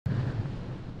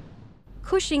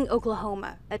Cushing,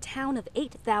 Oklahoma, a town of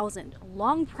 8,000,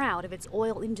 long proud of its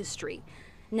oil industry,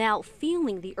 now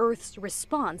feeling the Earth's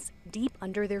response deep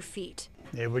under their feet.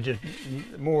 It was just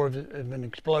more of an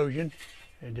explosion.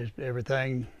 It just,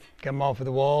 everything come off of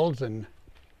the walls and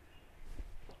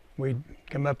we'd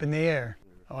come up in the air.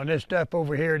 On this stuff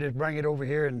over here, just bring it over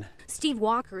here. And Steve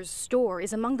Walker's store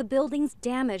is among the buildings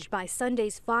damaged by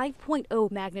Sunday's 5.0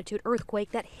 magnitude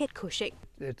earthquake that hit Cushing.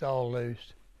 It's all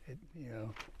loose,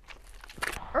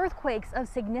 Earthquakes of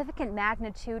significant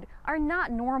magnitude are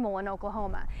not normal in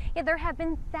Oklahoma, yet there have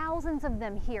been thousands of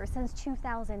them here since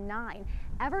 2009,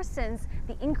 ever since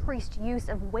the increased use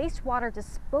of wastewater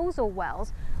disposal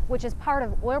wells, which is part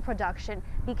of oil production,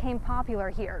 became popular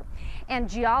here. And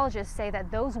geologists say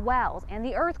that those wells and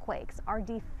the earthquakes are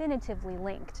definitively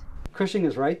linked. Cushing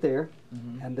is right there,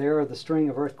 and there are the string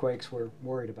of earthquakes we're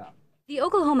worried about. The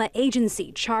Oklahoma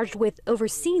agency charged with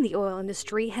overseeing the oil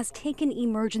industry has taken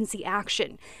emergency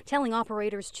action, telling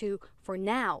operators to, for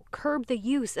now, curb the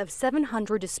use of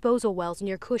 700 disposal wells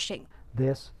near Cushing.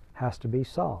 This has to be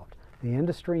solved. The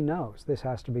industry knows this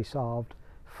has to be solved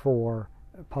for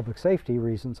public safety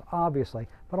reasons, obviously,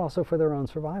 but also for their own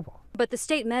survival. But the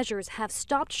state measures have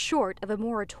stopped short of a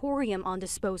moratorium on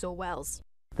disposal wells.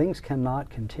 Things cannot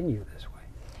continue this way.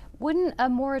 Wouldn't a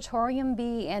moratorium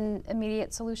be an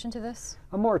immediate solution to this?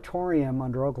 A moratorium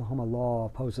under Oklahoma law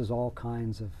poses all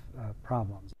kinds of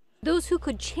problems. Those who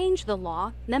could change the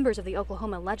law, members of the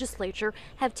Oklahoma legislature,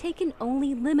 have taken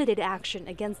only limited action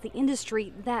against the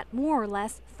industry that more or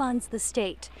less funds the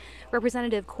state.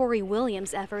 Representative CORY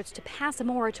Williams' efforts to pass a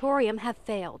moratorium have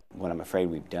failed. What I'm afraid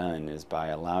we've done is by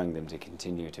allowing them to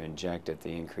continue to inject at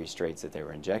the increased rates that they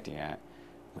were injecting at,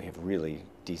 we have really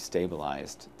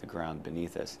destabilized the ground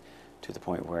beneath us to the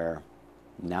point where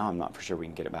now I'm not for sure we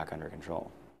can get it back under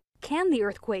control. Can the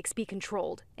earthquakes be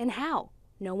controlled, and how?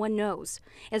 No one knows.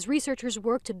 As researchers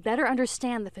work to better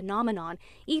understand the phenomenon,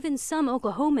 even some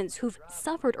Oklahomans who've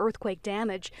suffered earthquake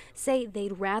damage say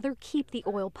they'd rather keep the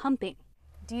oil pumping.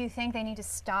 Do you think they need to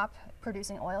stop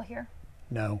producing oil here?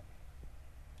 no.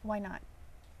 Why not?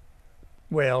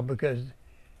 Well, because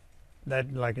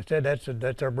that, like I said,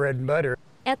 that's our bread and butter.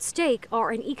 At stake are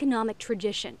an economic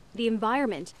tradition, the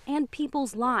environment, and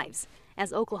people's lives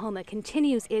as Oklahoma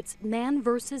continues its man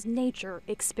versus nature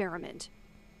experiment.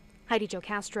 Heidi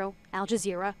ZHOU-CASTRO, Al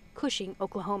Jazeera, Cushing,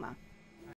 Oklahoma.